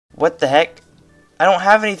What the heck? I don't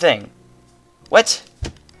have anything. What?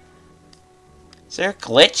 Is there a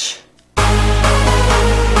glitch?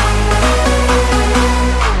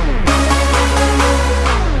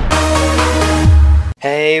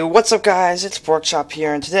 Hey, what's up guys? It's Porkchop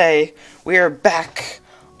here, and today we are back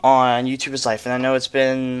on YouTuber's Life. And I know it's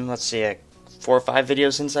been, let's see, like 4 or 5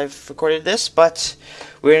 videos since I've recorded this, but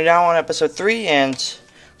we're now on episode 3, and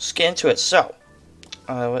let's get into it. So,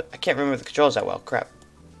 I can't remember the controls that well. Crap.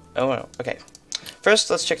 Oh no. Okay. First,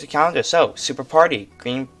 let's check the calendar. So, Super Party,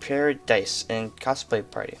 Green Paradise, and Cosplay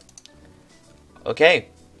Party. Okay.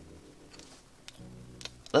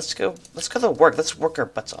 Let's go to work. Let's work our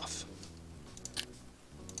butts off.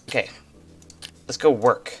 Okay. Let's go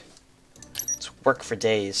work. Let's work for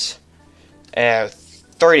days.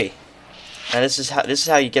 30. Now this is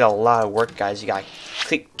how you get a lot of work, guys. You gotta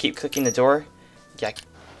keep clicking the door. You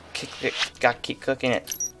gotta keep clicking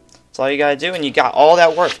it. That's all you gotta do, and you got all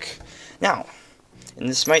that work. Now, and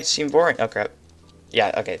this might seem boring. Oh crap.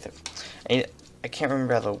 Yeah. Okay. I can't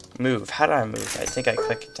remember how to move. How do I move? I think I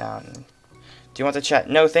click it down. Do you want to chat?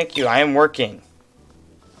 No, thank you. I am working.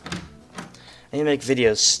 I need to make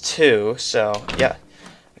videos too. So yeah.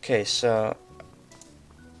 Okay. So.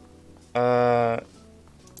 Oh.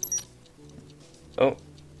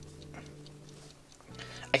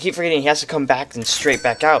 I keep forgetting he has to come back and straight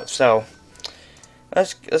back out. So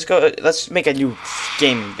let's go. Let's make a new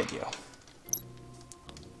gaming video.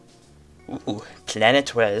 Ooh,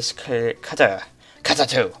 Planet West Cutter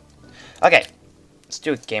 2. Okay, let's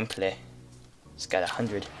do a gameplay. It's got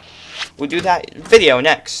 100. We'll do that video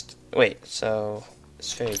next. Wait, so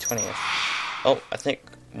it's February 20th. Oh, I think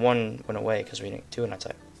one went away because we didn't do it on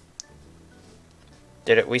time.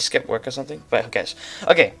 Did we skip work or something? But who cares?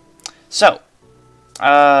 Okay, so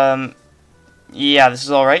yeah, this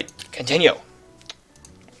is all right. Continue.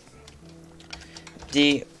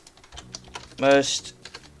 The most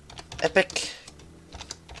epic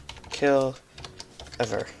kill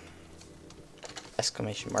ever!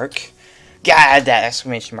 Exclamation mark. God, that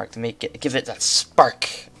exclamation mark to make it, give it that spark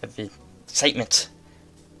of excitement.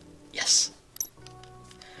 Yes.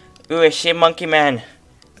 Ooh, I see a monkey man.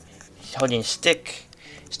 He's holding a stick.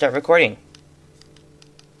 Start recording.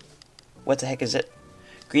 What the heck is it?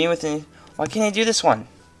 Green within. Why can't I do this one?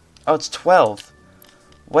 Oh, it's 12.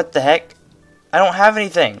 What the heck? I don't have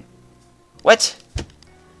anything. What?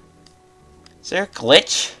 Is there a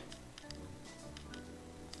glitch?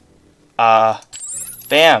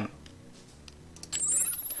 Bam.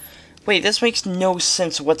 Wait, this makes no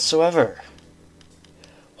sense whatsoever.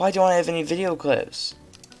 Why don't I have any video clips?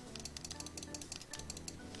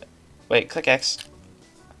 Wait, click X.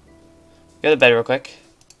 Go to bed real quick.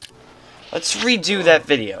 Let's redo that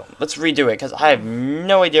video. Let's redo it, because I have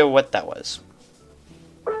no idea what that was.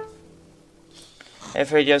 I've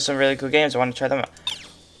heard you have some really cool games. I want to try them out.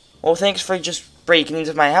 Well, thanks for just breaking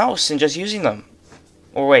into my house and just using them.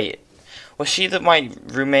 Or wait, was she my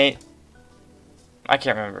roommate? I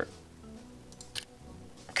can't remember.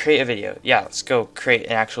 Create a video. Yeah, let's go create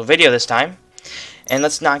an actual video this time. And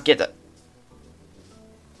let's not get that.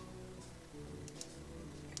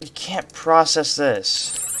 You can't process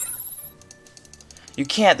this. You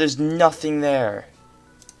can't. There's nothing there.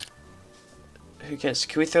 Who cares?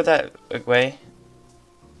 Can we throw that away?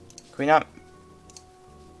 Can we not?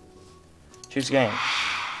 Choose game.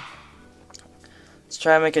 Let's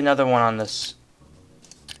try to make another one on this.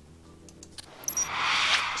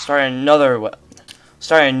 Start another one.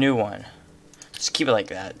 Start a new one. Just keep it like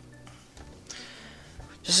that.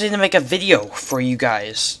 Just need to make a video for you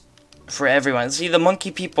guys. For everyone. See, the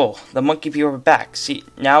monkey people. The monkey people are back. See,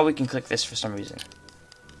 now we can click this for some reason.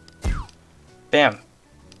 Bam.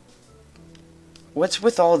 What's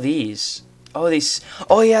with all these? Oh, these.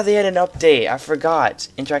 Oh, yeah, they had an update. I forgot.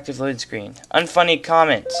 Interactive load screen. Unfunny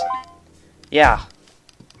comment. Yeah.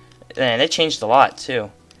 And they changed a lot,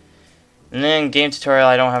 too. And then game tutorial,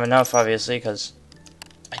 I don't have enough, obviously, because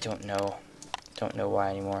I don't know. Don't know why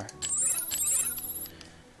anymore.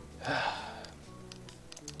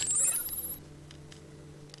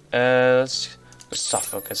 Let's soft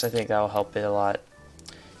focus. I think that'll help it a lot.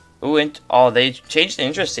 Ooh, and oh, they changed the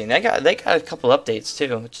interesting. They got a couple updates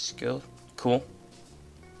too, which is good. Cool.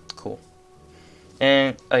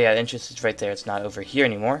 And oh yeah, the interest is right there. It's not over here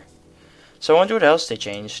anymore. So I wonder what else they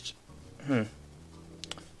changed. So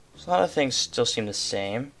a lot of things still seem the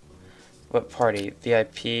same. What party?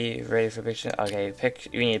 VIP, ready for picture. Okay,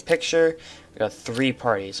 you need a picture. We got 3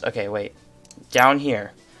 parties. Okay, wait. Down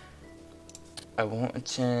here. I won't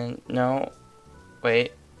attend. No.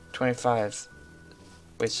 Wait. 25.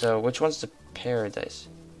 Wait, so which one's the paradise?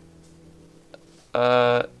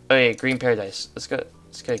 Oh yeah, Green Paradise. Let's go.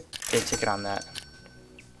 Let's get a ticket on that.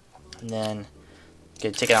 And then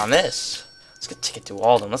get a ticket on this. Let's get a ticket to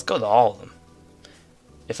all of them. Let's go to all of them.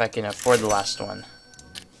 If I can afford the last one.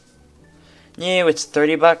 No, it's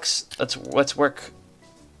 30 bucks. Let's work.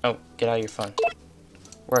 Oh, get out of your phone.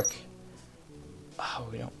 Work. Oh,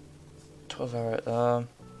 we don't. 12 hours.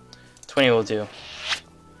 20 will do.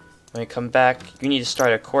 When you come back, you need to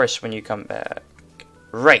start a course when you come back.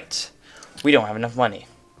 Right. We don't have enough money.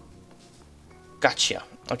 Gotcha.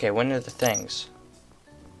 Okay, when are the things?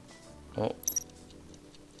 Oh.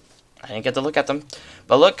 I didn't get to look at them.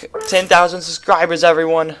 But look, 10,000 subscribers,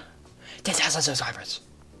 everyone. 10,000 subscribers.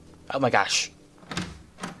 Oh my gosh.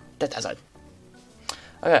 10,000.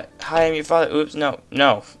 Okay. Hi, I'm your father. Oops, no.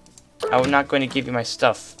 No. I'm not going to give you my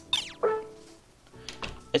stuff.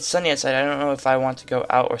 It's sunny outside. I don't know if I want to go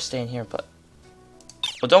out or stay in here, but...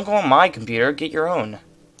 Well, don't go on my computer. Get your own.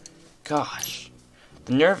 Gosh.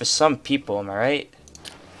 The nerve of some people, am I right?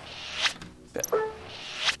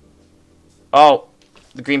 Oh.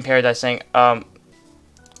 The Green Paradise thing.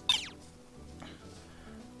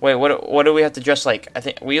 Wait, what do we have to dress like? I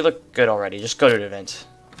think we look good already. Just go to the event.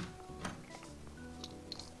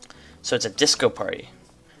 So it's a disco party.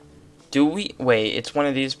 Do we... Wait, it's one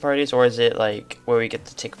of these parties, or is it, like, where we get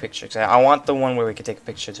to take pictures? I want the one where we can take a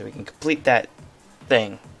picture so we can complete that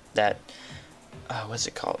thing. That... what's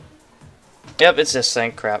it called? Yep, it's this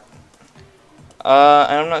thing. Crap.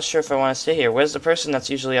 I'm not sure if I want to stay here. Where's the person that's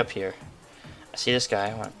usually up here? I see this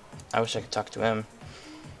guy. I wish I could talk to him.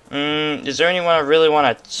 Is there anyone I really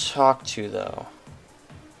want to talk to, though?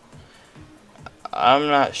 I'm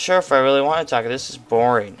not sure if I really want to talk. This is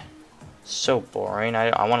boring. So boring.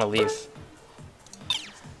 I want to leave.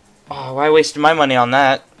 Oh, why wasted my money on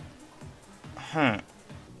that? Gotta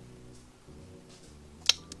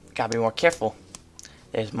be more careful.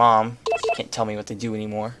 There's Mom. She can't tell me what to do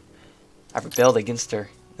anymore. I rebelled against her.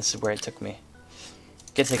 This is where it took me.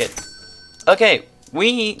 Get ticket. Okay,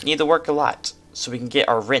 we need to work a lot so we can get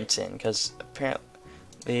our rent in, because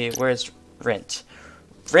apparently, where's rent?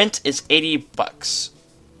 Rent is 80 bucks.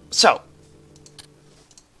 So,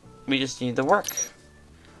 we just need to work.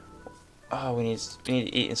 Oh, we need to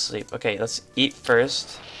eat and sleep. Okay, let's eat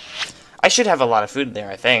first. I should have a lot of food in there,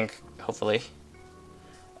 I think. Hopefully.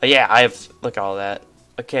 Yeah, look at all that.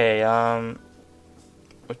 Okay,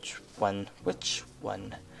 which one? Which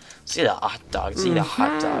one? Let's eat a hot dog. Let's eat a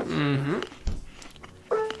hot dog.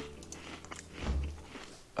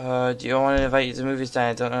 Do you want to invite you to the movies tonight?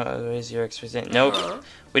 I don't know. What is your expectation? Nope.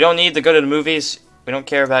 We don't need to go to the movies. We don't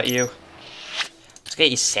care about you. Let's get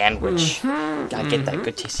you a sandwich. Gotta get that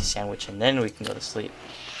good tasty sandwich, and then we can go to sleep.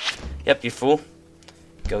 Yep, you fool.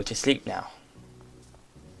 Go to sleep now.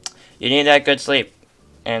 You need that good sleep.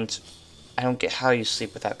 And I don't get how you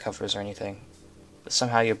sleep without covers or anything. But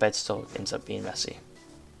somehow your bed still ends up being messy.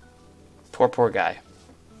 Poor guy.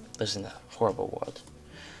 Lives in a horrible world.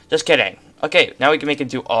 Just kidding. Okay, now we can make him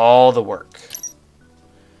do all the work.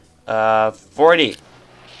 40.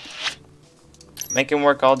 Make him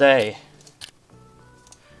work all day.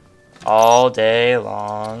 All day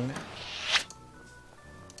long.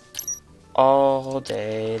 All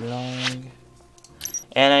day long.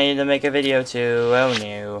 And I need to make a video too. Oh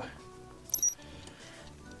no.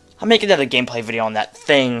 I'll make another gameplay video on that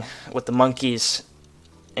thing with the monkeys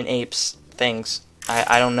and apes things.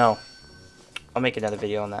 I don't know. I'll make another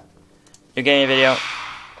video on that. You're getting a video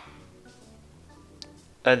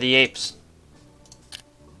of the apes.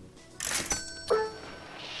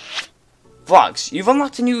 Vlogs. You've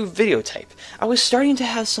unlocked a new video type. I was starting to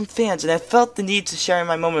have some fans and I felt the need to share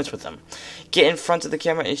my moments with them. Get in front of the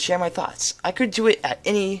camera and share my thoughts. I could do it at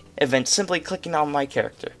any event simply clicking on my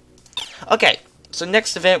character. Okay, so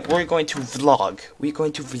next event we're going to vlog. We're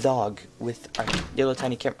going to vlog with our little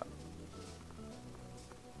tiny camera.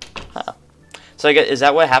 Huh. So I guess, is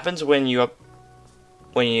that what happens when you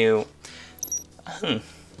I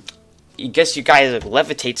guess you guys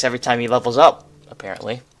levitates every time he levels up,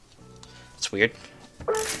 apparently. It's weird.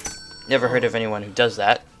 Never heard of anyone who does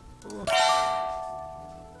that.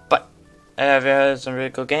 But I've had some really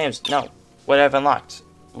cool games. No, what have I unlocked?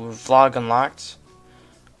 Vlog unlocked.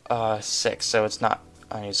 6. So it's not.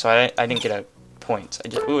 So I didn't get a point. I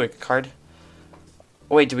just a card.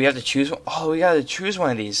 Oh, wait, do we have to choose one? Oh, we gotta choose one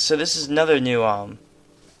of these. So this is another new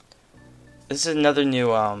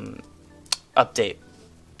update.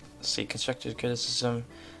 Let's see, constructive criticism,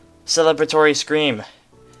 celebratory scream.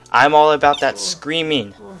 I'm all about that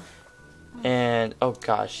screaming. And oh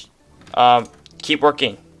gosh, keep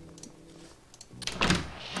working.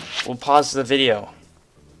 We'll pause the video.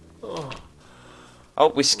 Oh,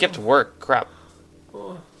 we skipped work. Crap.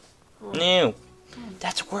 No,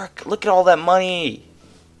 that's work. Look at all that money.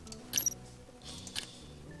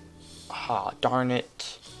 Ah, darn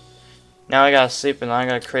it. Now I gotta sleep and I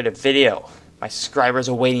gotta create a video. My subscribers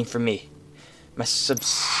are waiting for me. My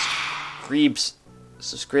subscribes.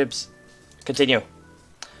 Continue.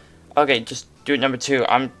 Okay, just do it number 2.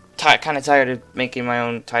 I'm kind of tired of making my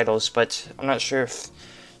own titles, but I'm not sure if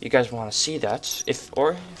you guys want to see that. If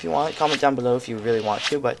you want, comment down below if you really want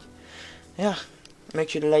to. But yeah, make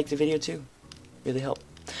sure to like the video too. Really help.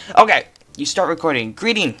 Okay, you start recording.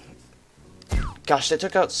 Greeting. Gosh, that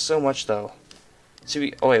took out so much though. So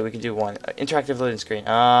oh wait, we can do one. Interactive loading screen.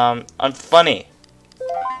 Unfunny.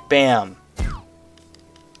 Bam.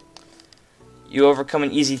 You overcome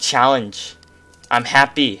an easy challenge. I'm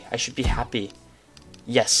happy. I should be happy.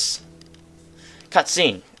 Yes.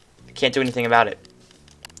 Cutscene. I can't do anything about it.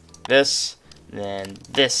 This, and then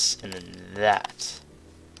this, and then that.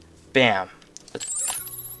 Bam. Let's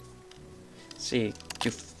see. Do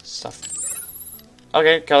stuff.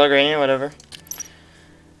 Okay, color gradient, whatever.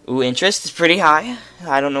 Ooh, interest is pretty high.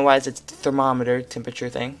 I don't know why it's a thermometer temperature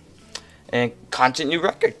thing. And content new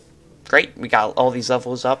record. Great. We got all these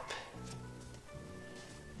levels up.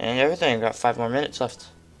 And everything. Got 5 more minutes left.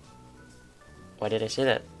 Why did I say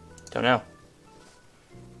that? Don't know.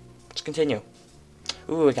 Let's continue.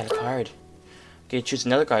 Ooh, I got a card. Okay, choose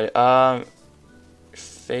another card.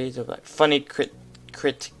 Phase of like funny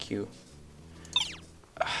crit Q.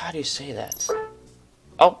 How do you say that?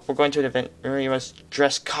 Oh, we're going to an event. Remember, you must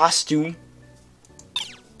dress costume.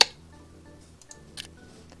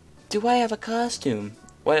 Do I have a costume?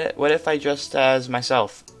 What if I dressed as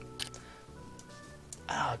myself?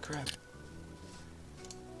 Oh, crap.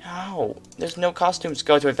 How? There's no costumes.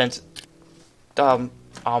 Go to events.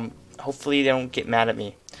 Hopefully they don't get mad at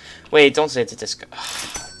me. Wait, don't say it's a disco.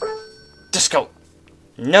 Disco!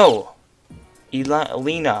 No!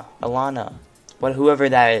 Alana. Whoever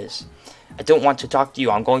that is. I don't want to talk to you.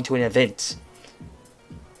 I'm going to an event.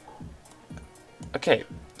 Okay,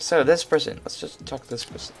 so this person. Let's just talk to this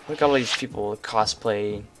person. Look at all these people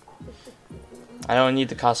cosplaying. I don't need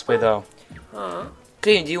the cosplay though.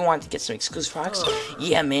 Okay, do you want to get some exclusive products?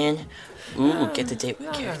 Yeah, man. Ooh, get the date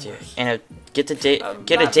with character. And get a date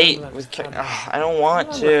with character. I don't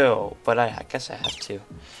want to, but I guess I have to.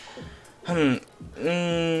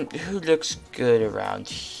 Who looks good around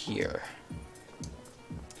here?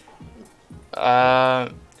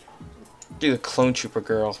 Do the clone trooper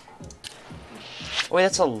girl. Wait,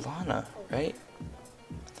 that's Alana, right?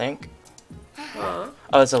 I think. Oh,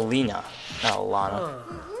 it's Alina, not Alana.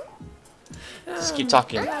 Just keep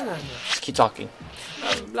talking. Just keep talking.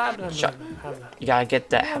 Shut. You gotta get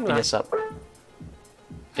that happiness up.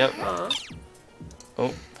 Yep.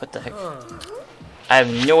 Oh, what the heck? I have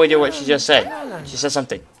no idea what she just said. She said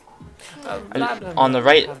something. On the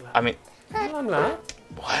right, I mean...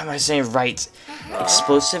 Why am I saying right?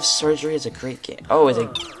 Explosive Surgery is a great game. Oh, it's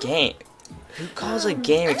a game. Who calls a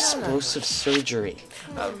game Explosive Surgery?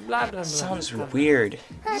 Sounds weird.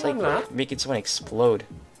 It's like making someone explode.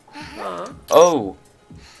 Oh.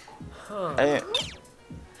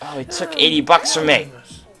 Oh, he took $80 from me.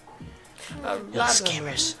 You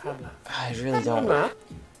scammers. I really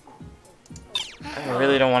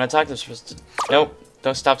don't want to talk to this person. Nope.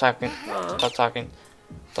 Don't stop talking. Stop talking.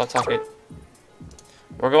 Stop talking.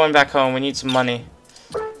 We're going back home. We need some money.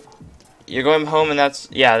 You're going home and that's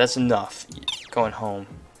enough. Going home.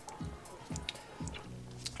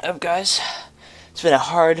 Guys. It's been a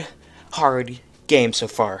hard game so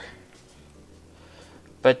far.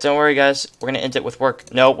 But don't worry, guys. We're going to end it with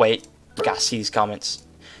work. No, wait. You gotta see these comments.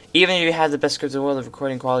 Even if you have the best script in the world, the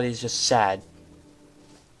recording quality is just sad.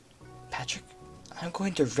 Patrick, I'm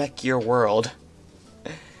going to wreck your world.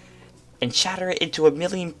 And shatter it into a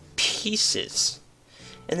million pieces.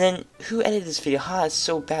 And then, who edited this video? It's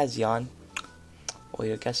so bad, Zion. Well,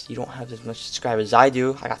 I guess you don't have as much subscribers as I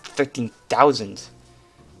do. I got 13,000.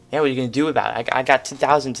 Yeah, what are you going to do about it? I got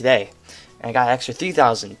 10,000 today. And I got an extra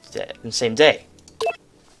 3,000 in the same day.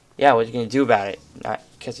 Yeah, what are you going to do about it?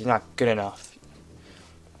 Because you're not good enough.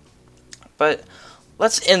 But,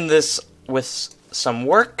 let's end this with some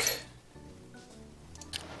work.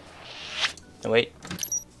 No, wait.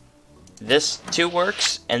 This 2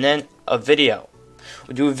 works, and then a video.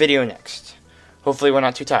 We'll do a video next. Hopefully we're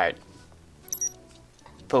not too tired.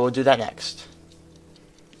 But we'll do that next.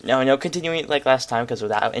 No continuing like last time, because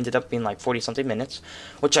that ended up being like 40-something minutes.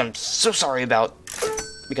 Which I'm so sorry about,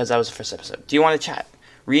 because that was the first episode. Do you want to chat?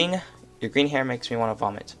 Reen, your green hair makes me want to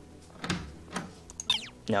vomit.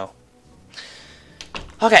 No.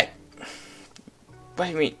 Okay. What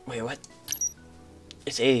do you mean? Wait, what?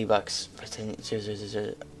 It's $80.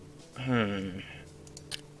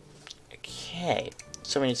 Okay.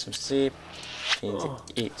 So we need some sleep. We need to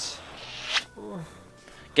eat.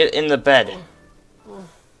 Get in the bed.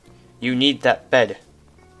 You need that bed.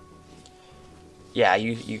 Yeah,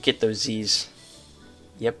 you get those Z's.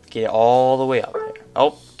 Yep, get it all the way up there.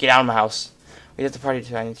 Oh, get out of my house. We have the party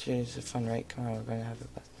too. I need to change the fun, right? Come on, we're gonna have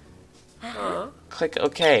a click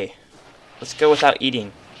OK. Let's go without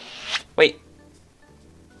eating. Wait.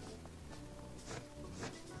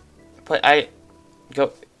 But I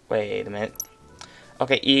go. Wait a minute.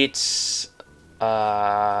 Okay, eat salad.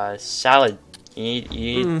 You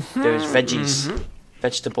need those veggies,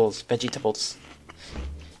 vegetables.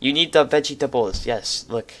 You need the vegetables. Yes,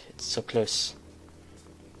 look, it's so close.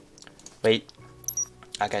 Wait,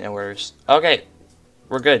 I got no orders. Okay,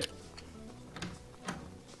 we're good.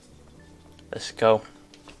 Let's go.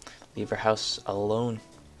 Leave our house alone.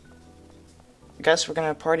 I guess we're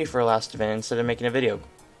gonna party for our last event instead of making a video.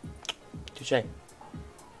 Touché.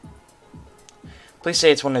 Please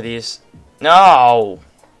say it's one of these. No!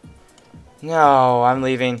 No, I'm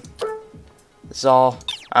leaving. That's all.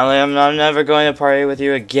 I'm never going to party with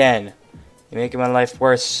you again. You're making my life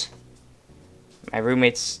worse. My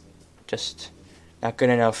roommate's just not good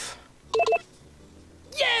enough.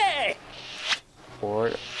 Yay!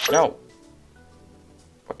 Or no.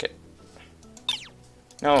 Okay.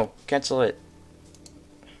 No, cancel it.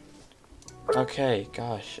 Okay,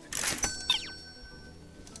 gosh.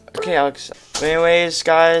 Okay, Alex. Anyways,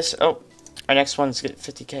 guys. Oh, our next one's get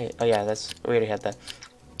 50K. Oh yeah, we already had that.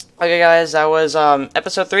 Okay, guys, that was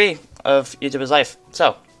episode 3 of YouTuber's Life.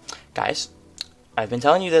 So, guys, I've been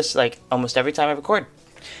telling you this like almost every time I record.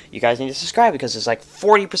 You guys need to subscribe because there's like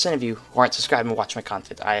 40% of you who aren't subscribed and watch my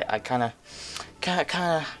content. I kind of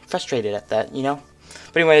frustrated at that, you know.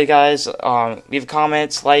 But anyway, guys, leave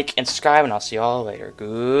comments, like, and subscribe, and I'll see you all later.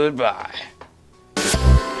 Goodbye.